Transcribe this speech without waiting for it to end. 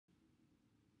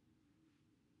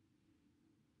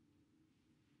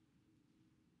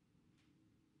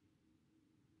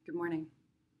Good morning.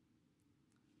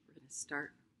 We're going to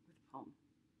start with a poem.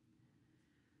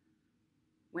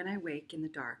 When I wake in the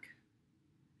dark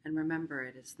and remember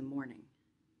it is the morning,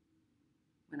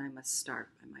 when I must start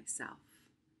by myself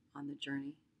on the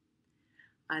journey,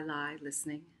 I lie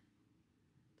listening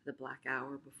to the black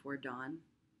hour before dawn.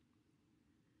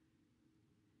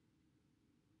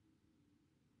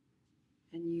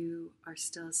 And you are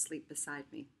still asleep beside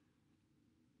me,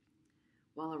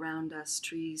 while around us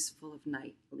trees full of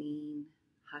night lean,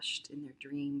 hushed in their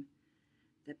dream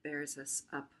that bears us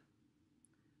up,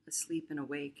 asleep and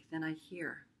awake. Then I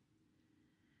hear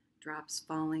drops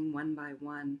falling one by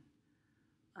one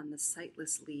on the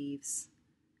sightless leaves,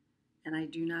 and I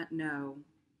do not know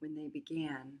when they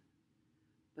began,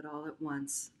 but all at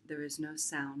once there is no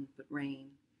sound but rain,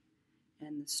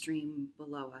 and the stream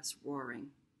below us roaring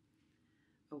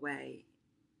away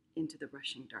into the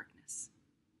rushing darkness.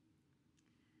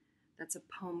 That's a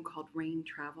poem called Rain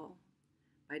Travel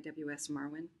by W.S.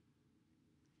 Merwin.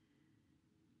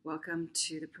 Welcome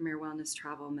to the Premier Wellness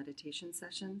Travel Meditation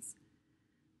Sessions,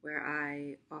 where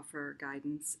I offer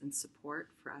guidance and support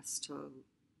for us to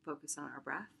focus on our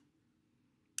breath,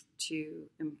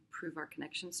 to improve our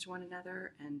connections to one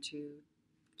another, and to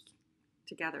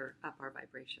together up our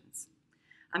vibrations.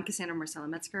 I'm Cassandra Marcella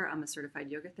Metzger. I'm a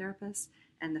certified yoga therapist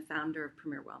and the founder of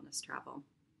Premier Wellness Travel.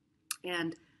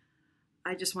 And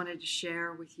I just wanted to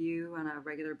share with you on a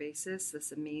regular basis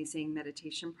this amazing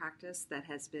meditation practice that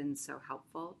has been so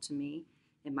helpful to me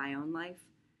in my own life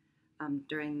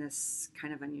during this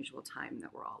kind of unusual time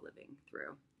that we're all living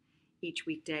through. Each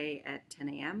weekday at 10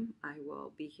 a.m., I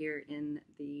will be here in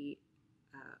the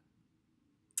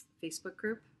Facebook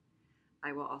group.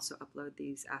 I will also upload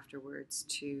these afterwards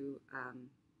to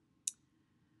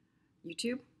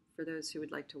YouTube for those who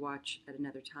would like to watch at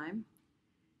another time.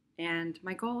 And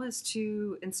my goal is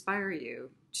to inspire you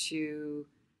to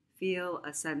feel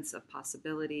a sense of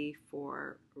possibility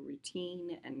for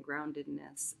routine and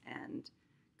groundedness and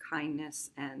kindness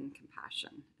and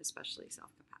compassion, especially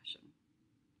self-compassion.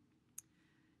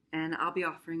 And I'll be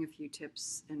offering a few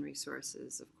tips and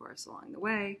resources, of course, along the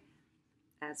way,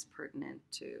 as pertinent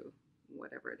to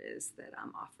whatever it is that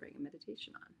I'm offering a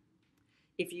meditation on.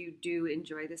 If you do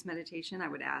enjoy this meditation, I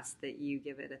would ask that you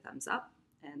give it a thumbs up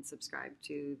and subscribe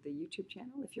to the YouTube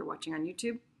channel if you're watching on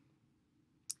YouTube.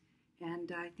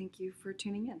 And I thank you for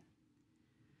tuning in.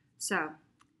 So,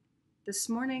 this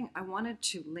morning I wanted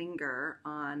to linger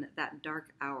on that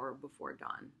dark hour before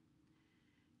dawn.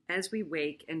 As we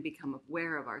wake and become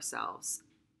aware of ourselves,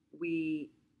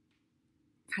 we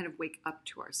kind of wake up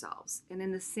to ourselves. And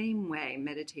in the same way,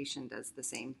 meditation does the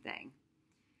same thing.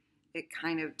 It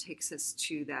kind of takes us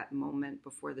to that moment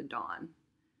before the dawn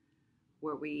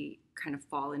where we kind of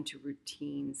fall into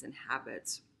routines and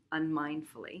habits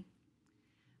unmindfully,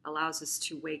 allows us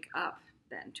to wake up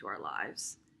then to our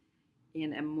lives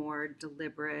in a more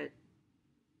deliberate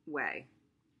way,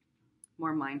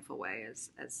 more mindful way,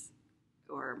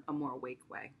 or a more awake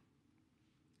way.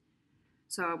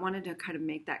 So I wanted to kind of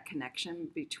make that connection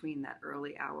between that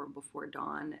early hour before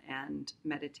dawn and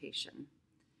meditation.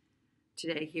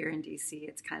 Today here in DC,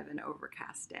 it's kind of an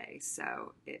overcast day,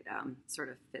 so it sort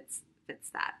of fits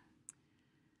that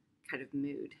kind of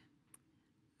mood.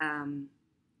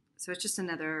 So it's just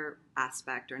another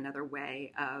aspect or another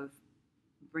way of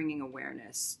bringing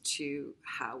awareness to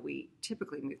how we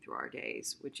typically move through our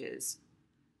days, which is,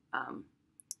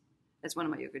 as one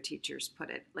of my yoga teachers put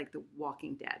it, like the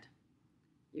walking dead.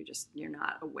 You're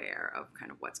not aware of kind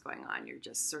of what's going on. You're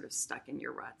just sort of stuck in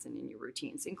your ruts and in your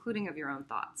routines, including of your own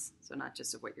thoughts. So not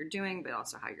just of what you're doing, but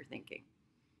also how you're thinking.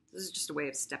 This is just a way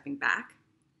of stepping back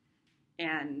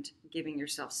and giving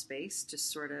yourself space to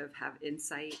sort of have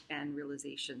insight and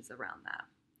realizations around that.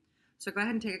 So go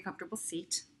ahead and take a comfortable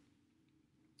seat.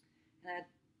 And I'd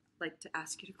like to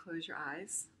ask you to close your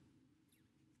eyes.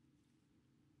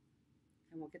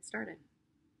 And we'll get started.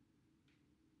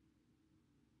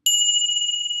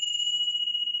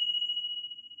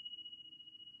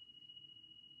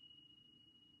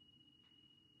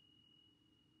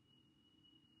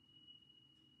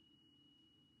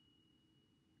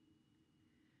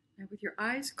 Now, with your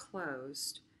eyes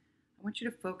closed, I want you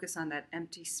to focus on that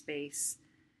empty space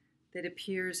that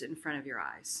appears in front of your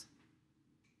eyes,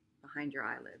 behind your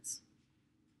eyelids.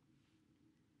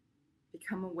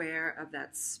 Become aware of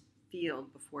that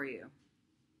field before you.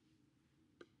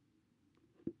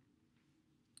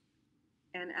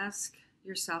 And ask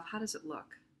yourself, how does it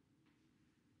look?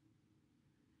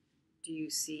 Do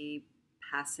you see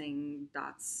passing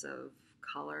dots of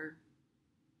color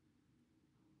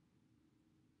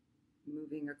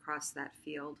moving across that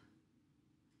field?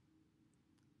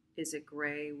 Is it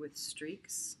gray with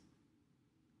streaks?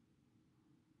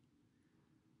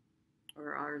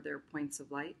 Or are there points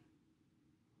of light?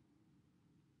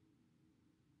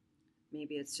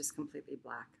 Maybe it's just completely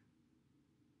black.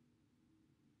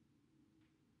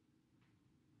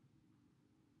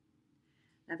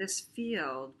 Now, this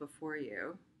field before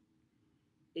you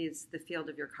is the field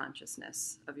of your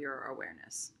consciousness, of your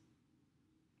awareness.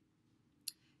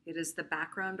 It is the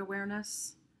background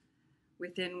awareness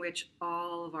within which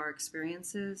all of our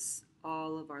experiences,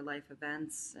 all of our life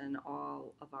events, and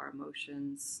all of our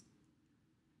emotions,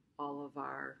 all of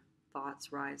our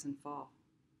thoughts rise and fall.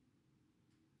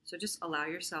 So just allow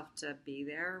yourself to be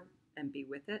there and be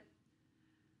with it.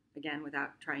 Again,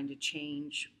 without trying to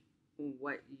change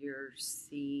what you're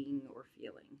seeing or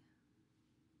feeling.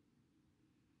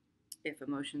 If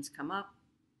emotions come up,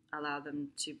 allow them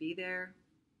to be there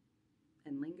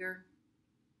and linger.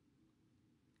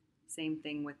 Same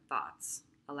thing with thoughts.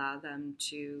 Allow them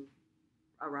to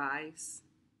arise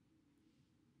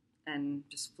and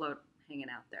just float, hanging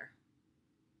out there.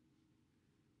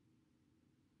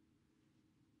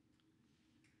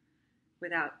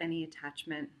 Without any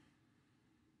attachment,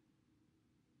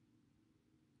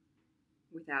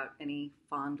 without any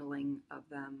fondling of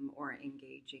them or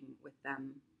engaging with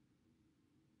them.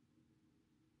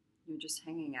 You're just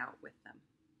hanging out with them.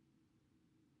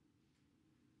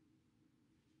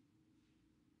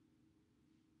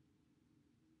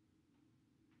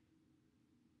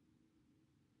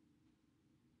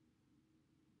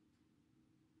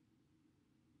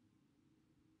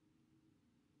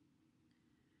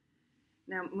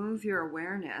 Now move your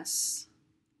awareness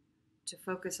to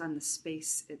focus on the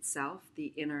space itself,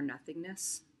 the inner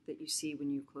nothingness that you see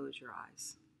when you close your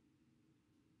eyes.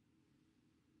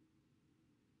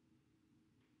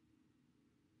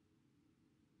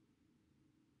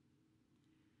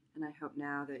 And I hope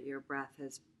now that your breath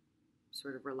has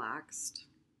sort of relaxed,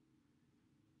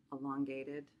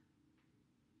 elongated,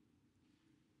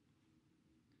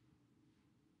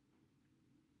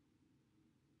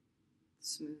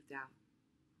 smoothed out.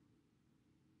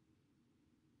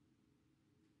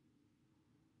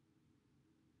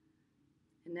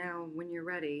 And now, when you're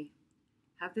ready,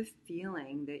 have the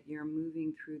feeling that you're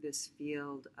moving through this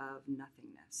field of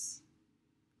nothingness.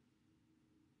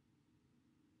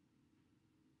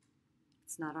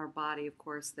 It's not our body, of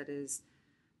course, that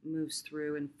moves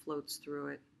through and floats through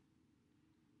it.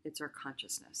 It's our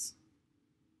consciousness,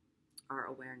 our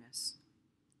awareness.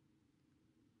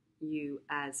 You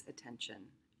as attention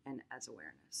and as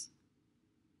awareness.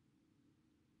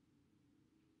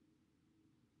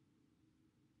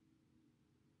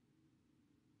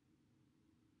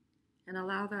 And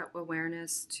allow that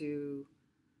awareness to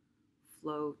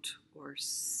float or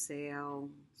sail,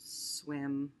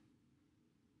 swim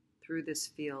through this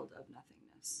field of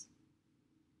nothingness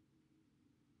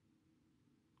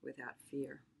without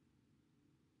fear.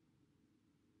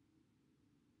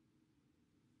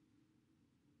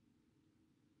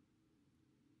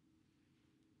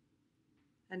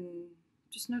 And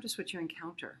just notice what you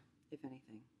encounter, if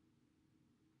anything.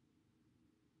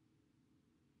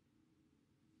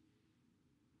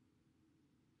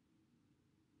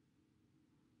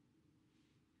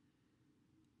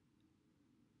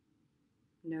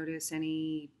 Notice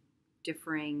any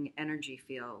differing energy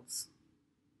fields.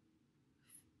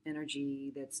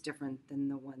 Energy that's different than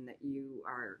the one that you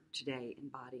are today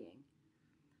embodying,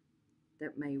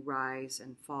 that may rise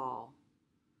and fall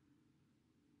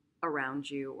around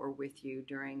you or with you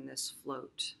during this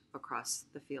float across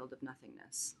the field of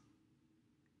nothingness.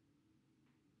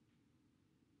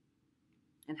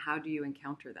 And how do you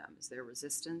encounter them? Is there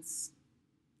resistance?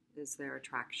 Is there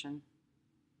attraction?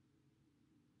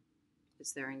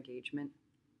 Is there engagement?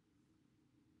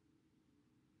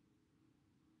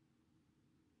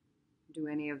 Do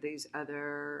any of these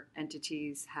other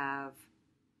entities have,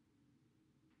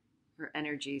 or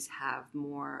energies have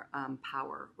more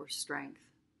power or strength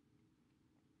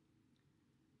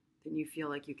than you feel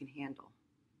like you can handle?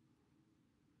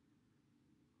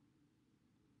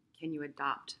 Can you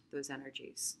adopt those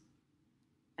energies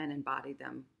and embody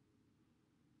them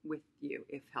with you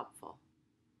if helpful?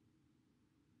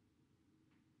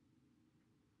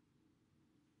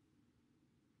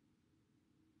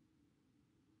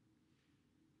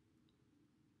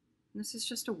 This is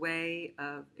just a way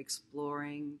of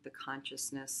exploring the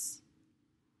consciousness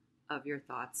of your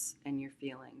thoughts and your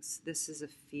feelings. This is a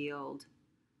field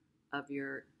of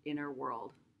your inner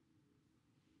world.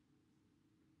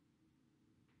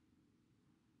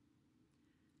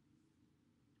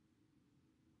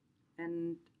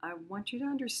 And I want you to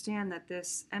understand that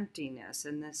this emptiness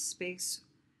and this space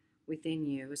within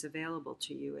you is available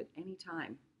to you at any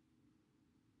time.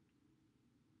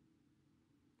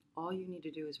 All you need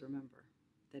to do is remember.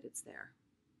 that it's there.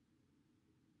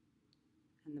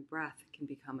 And the breath can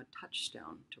become a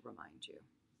touchstone to remind you.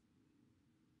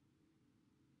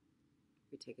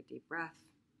 We take a deep breath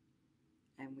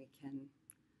and we can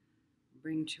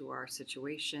bring to our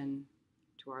situation,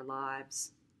 to our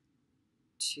lives,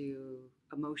 to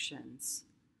emotions,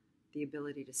 the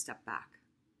ability to step back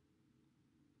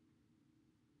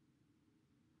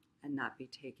and not be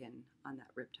taken on that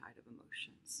riptide of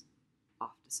emotions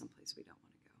off to someplace we don't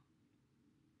want to go.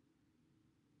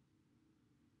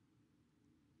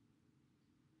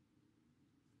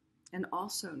 And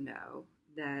also know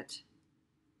that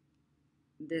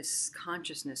this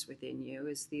consciousness within you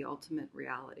is the ultimate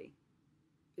reality.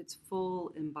 It's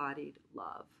full embodied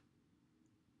love.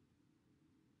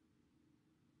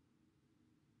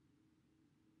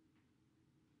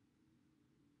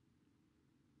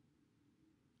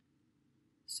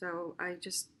 So I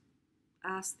just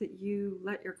ask that you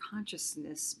let your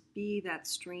consciousness be that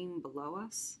stream below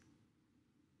us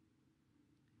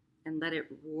and let it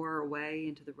roar away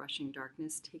into the rushing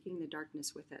darkness, taking the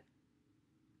darkness with it.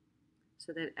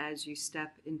 So that as you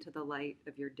step into the light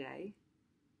of your day,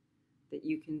 that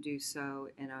you can do so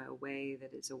in a way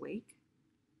that is awake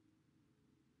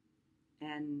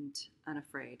and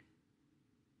unafraid.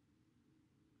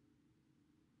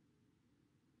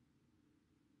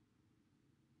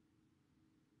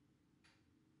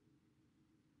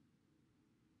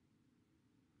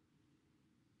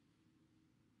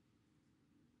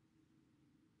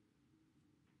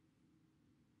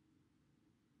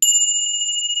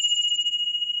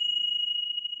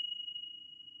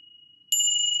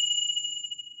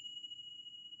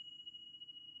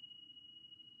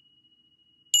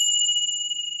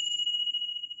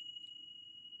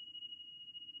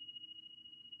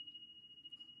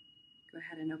 Go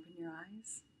ahead and open your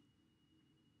eyes.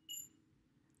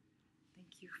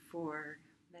 Thank you for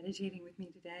meditating with me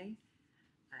today.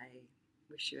 I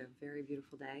wish you a very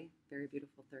beautiful day, very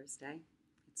beautiful Thursday.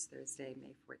 It's Thursday,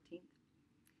 May 14th.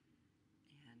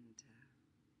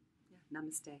 And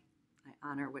namaste. I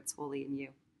honor what's holy in you.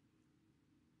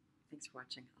 Thanks for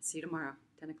watching. I'll see you tomorrow,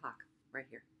 10 o'clock, right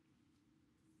here.